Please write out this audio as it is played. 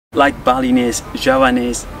like Balinese,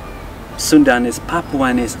 Javanese, Sundanese,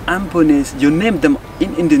 Papuanese, Ambonese, you name them,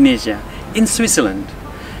 in Indonesia, in Switzerland,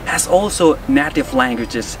 has also native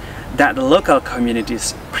languages that the local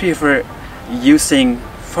communities prefer using.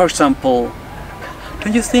 For example,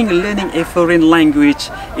 don't you think learning a foreign language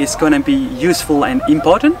is going to be useful and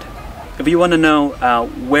important? If you want to know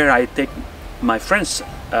where I take my French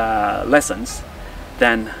lessons,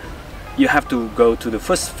 then you have to go to the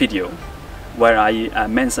first video where I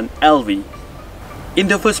mentioned ELFI. In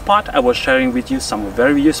the first part, I was sharing with you some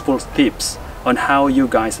very useful tips on how you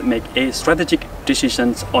guys make a strategic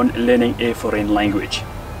decisions on learning a foreign language.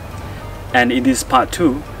 And in this part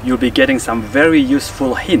 2, you'll be getting some very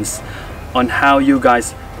useful hints on how you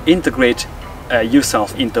guys integrate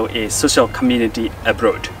yourself into a social community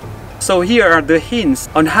abroad. So here are the hints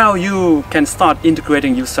on how you can start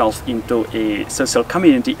integrating yourself into a social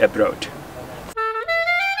community abroad.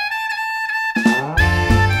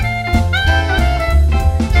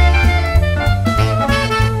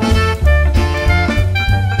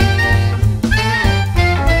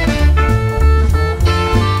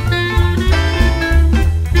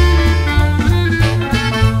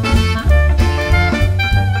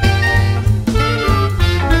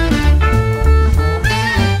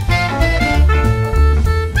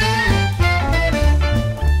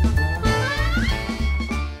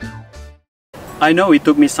 I know it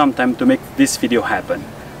took me some time to make this video happen,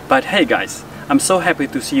 but hey guys, I'm so happy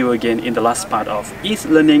to see you again in the last part of Is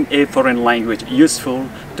learning a foreign language useful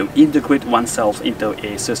to integrate oneself into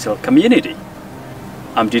a social community?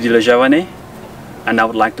 I'm Didi Le Javanais, and I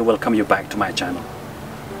would like to welcome you back to my channel.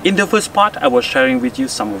 In the first part, I was sharing with you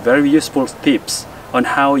some very useful tips on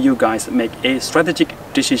how you guys make a strategic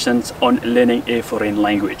decisions on learning a foreign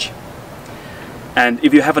language. And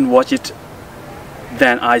if you haven't watched it,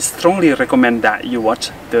 then I strongly recommend that you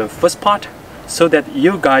watch the first part so that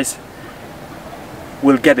you guys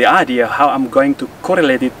will get the idea how I'm going to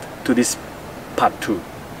correlate it to this part 2.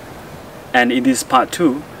 And in this part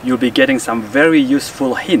 2, you'll be getting some very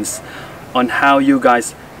useful hints on how you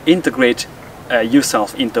guys integrate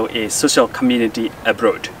yourself into a social community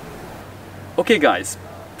abroad. Okay guys,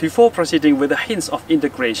 before proceeding with the hints of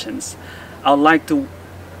integrations, I'd like to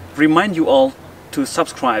remind you all to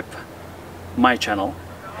subscribe my channel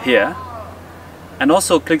here, and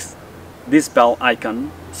also click this bell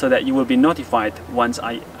icon so that you will be notified once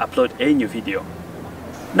I upload a new video.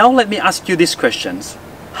 Now let me ask you these questions.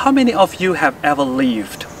 How many of you have ever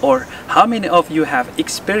lived, or how many of you have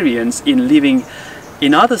experience in living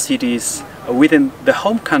in other cities within the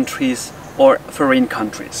home countries or foreign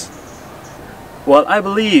countries? Well, I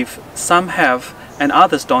believe some have and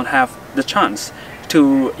others don't have the chance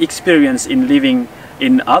to experience in living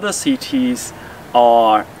in other cities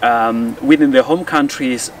or within their home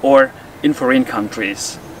countries or in foreign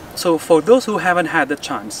countries. So for those who haven't had the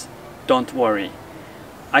chance, don't worry.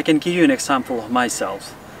 I can give you an example of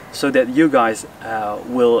myself so that you guys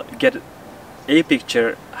will get a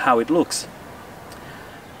picture how it looks.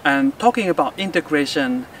 And talking about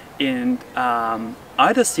integration in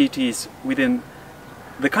other cities within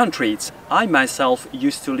the countries, I myself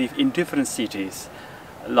used to live in different cities.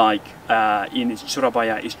 Like in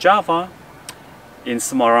Surabaya is Java, in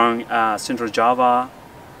Semarang, Central Java,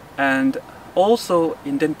 and also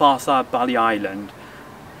in Denpasar, Bali Island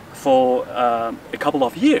for a couple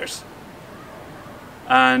of years.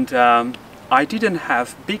 And I didn't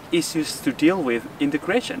have big issues to deal with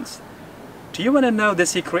integrations. Do you want to know the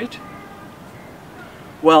secret?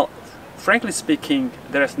 Well, frankly speaking,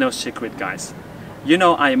 there is no secret, guys. You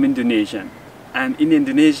know I am Indonesian. And in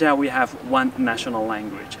Indonesia, we have one national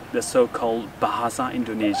language, the so-called Bahasa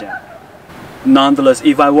Indonesia. Nonetheless,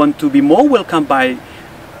 if I want to be more welcomed by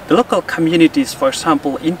the local communities, for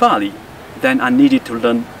example, in Bali, then I needed to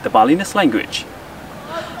learn the Balinese language.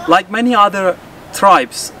 Like many other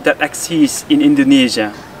tribes that exist in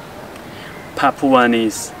Indonesia,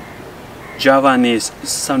 Papuanese, Javanese,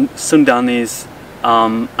 Sundanese,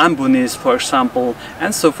 Ambonese, for example,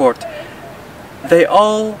 and so forth, they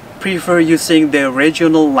all prefer using their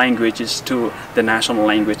regional languages to the national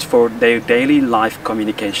language for their daily life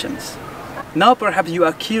communications. Now perhaps you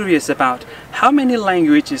are curious about how many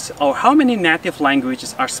languages or how many native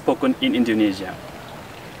languages are spoken in Indonesia.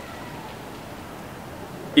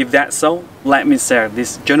 If that's so, let me share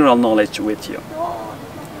this general knowledge with you.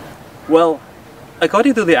 Well,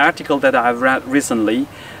 according to the article that I've read recently,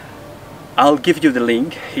 I'll give you the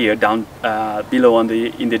link here down below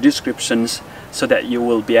in the descriptions, so that you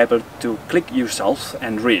will be able to click yourself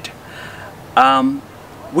and read.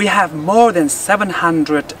 We have more than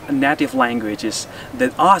 700 native languages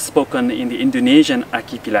that are spoken in the Indonesian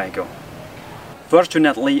archipelago.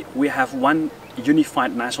 Fortunately, we have one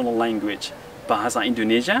unified national language, Bahasa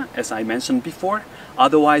Indonesia, as I mentioned before.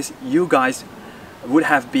 Otherwise, you guys would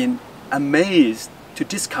have been amazed to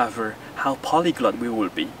discover how polyglot we will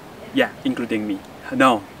be. Yeah, including me.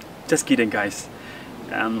 No, just kidding, guys.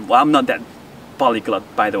 Well, I'm not that polyglot,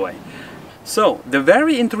 by the way. So, the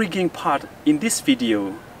very intriguing part in this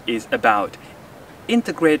video is about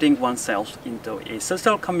integrating oneself into a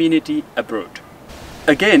social community abroad.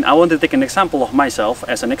 Again, I want to take an example of myself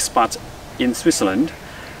as an expat in Switzerland.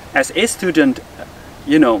 As a student,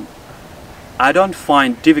 you know, I don't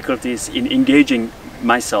find difficulties in engaging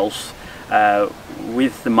myself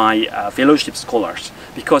with my fellowship scholars,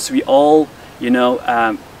 because we all, you know,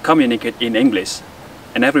 communicate in English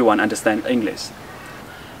and everyone understands English.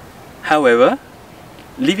 However,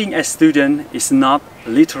 living as a student is not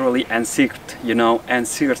literally encircled, you know,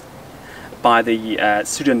 encircled by the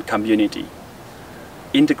student community.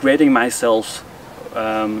 Integrating myself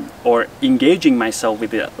or engaging myself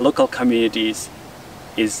with the local communities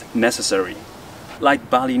is necessary. Like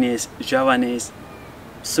Balinese, Javanese,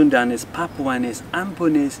 Sundanese, Papuanese,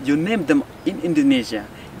 Ambonese, you name them in Indonesia,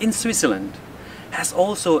 in Switzerland, has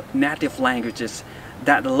also native languages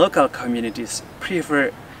that the local communities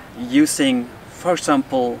prefer using. For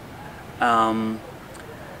example,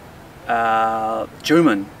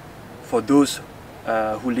 German for those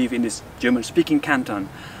who live in this German-speaking canton,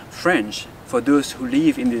 French for those who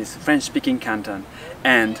live in this French-speaking canton,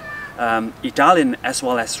 and Italian as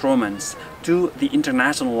well as Romance to the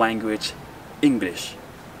international language English.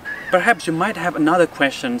 Perhaps you might have another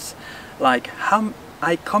questions like how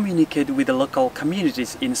I communicate with the local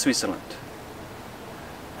communities in Switzerland.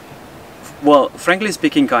 Well, frankly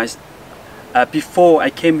speaking, guys, before I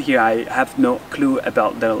came here, I have no clue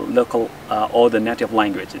about the local or the native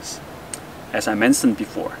languages, as I mentioned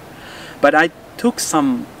before. But I took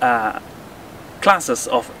some classes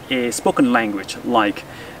of a spoken language like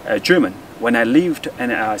German when I lived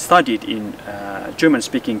and studied in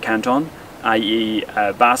German-speaking canton, i.e.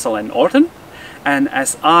 Basel and Orten. And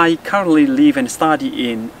as I currently live and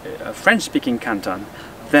study in French-speaking canton,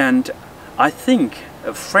 then I think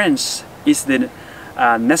French is the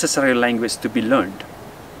necessary language to be learned.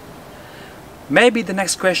 Maybe the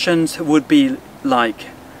next questions would be like,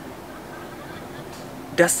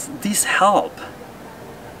 does this help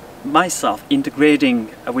myself integrating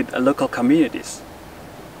with local communities?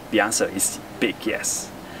 The answer is big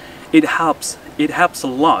yes. It helps a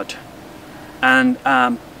lot. And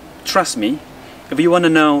trust me, if you want to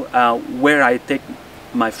know where I take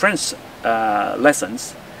my French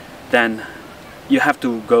lessons, then you have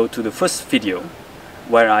to go to the first video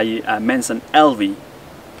where I mentioned ELFI.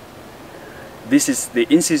 This is the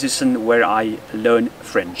institution where I learn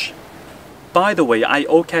French. By the way, I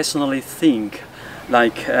occasionally think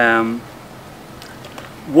like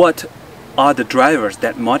what are the drivers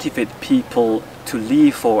that motivate people to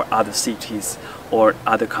leave for other cities or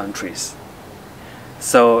other countries?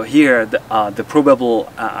 So here are the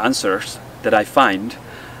probable answers that I find.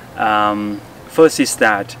 First is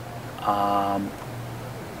that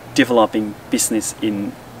developing business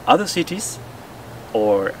in other cities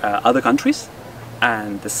or other countries,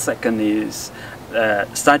 and the second is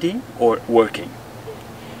studying or working.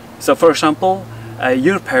 So for example,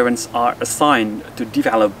 your parents are assigned to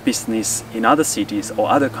develop business in other cities or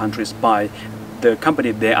other countries by the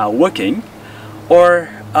company they are working, or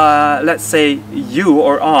let's say you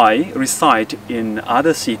or I reside in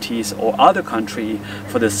other cities or other country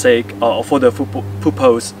for the sake or for the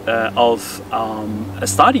purpose of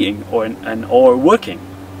studying or working.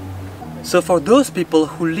 So for those people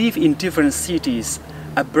who live in different cities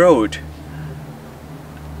abroad,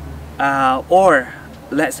 or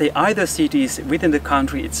let's say either cities within the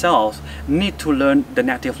country itself, need to learn the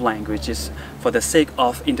native languages for the sake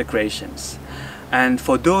of integrations. And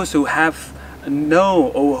for those who have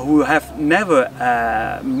who have never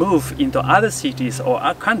moved into other cities or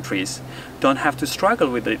other countries, don't have to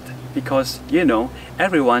struggle with it, because you know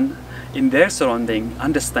everyone in their surrounding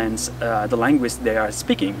understands the language they are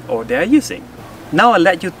speaking or they are using. Now I'll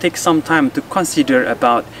let you take some time to consider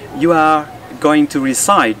about you are going to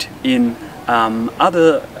reside in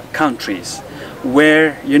other countries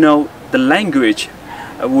where you know the language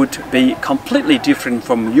would be completely different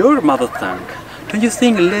from your mother tongue. Don't you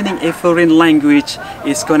think learning a foreign language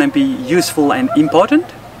is going to be useful and important?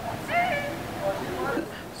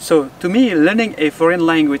 So to me, learning a foreign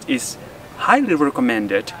language is highly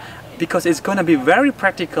recommended because it's going to be very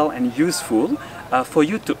practical and useful for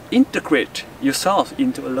you to integrate yourself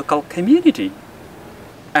into a local community.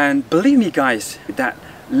 And believe me guys, that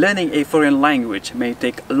learning a foreign language may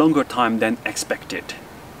take a longer time than expected.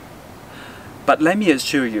 But let me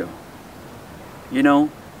assure you, you know,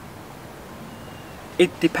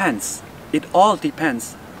 it depends. It all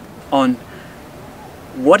depends on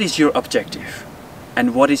what is your objective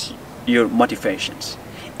and what is your motivations.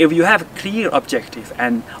 If you have a clear objective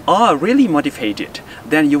and are really motivated,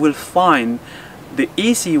 then you will find the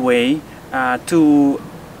easy way to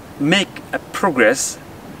make a progress,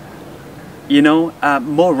 you know,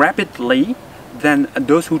 more rapidly than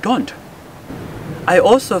those who don't. I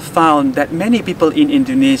also found that many people in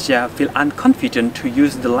Indonesia feel unconfident to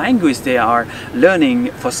use the language they are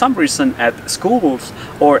learning for some reason at schools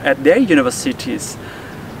or at their universities.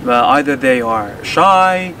 Either they are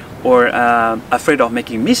shy or afraid of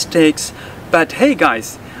making mistakes. But hey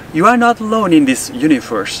guys, you are not alone in this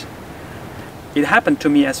universe. It happened to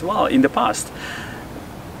me as well in the past.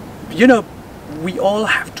 You know, we all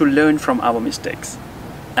have to learn from our mistakes,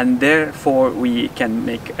 and therefore we can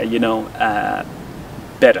make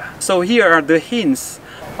better. So here are the hints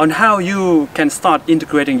on how you can start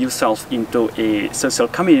integrating yourself into a social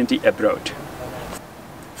community abroad.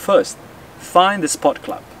 First, find the sport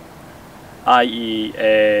club, i.e.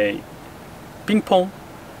 a ping pong,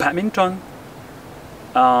 badminton,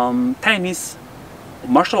 tennis,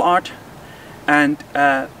 martial art, and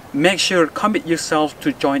make sure commit yourself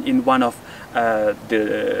to join in one of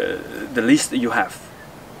the list you have.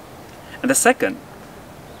 And the second,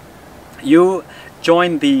 you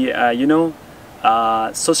join the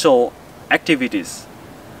social activities,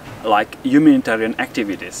 like humanitarian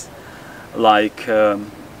activities, like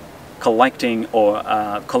collecting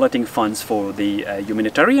funds for the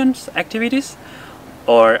humanitarian activities,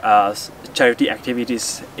 or charity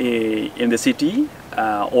activities in the city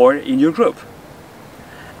or in your group.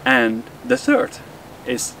 And the third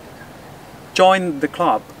is join the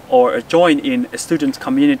club or join in a student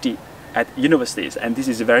community at universities, and this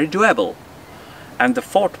is very doable. And the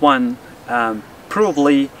fourth one,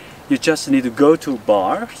 probably you just need to go to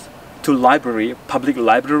bars, to library, public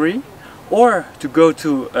library, or to go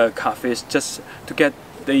to cafes just to get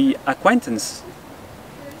the acquaintance.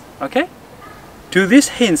 Okay? Do these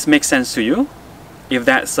hints make sense to you? If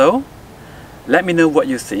that's so, let me know what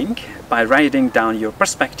you think by writing down your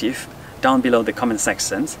perspective down below the comment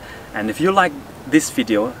sections. And if you like this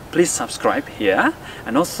video, please subscribe here,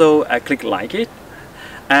 and also click like it,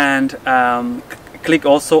 and click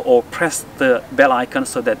also or press the bell icon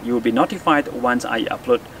so that you will be notified once I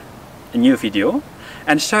upload a new video,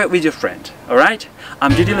 and share it with your friend. Alright,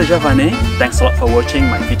 I'm Didi Le Javanais. Thanks a lot for watching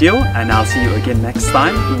my video, and I'll see you again next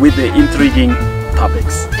time with the intriguing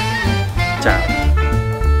topics. Ciao.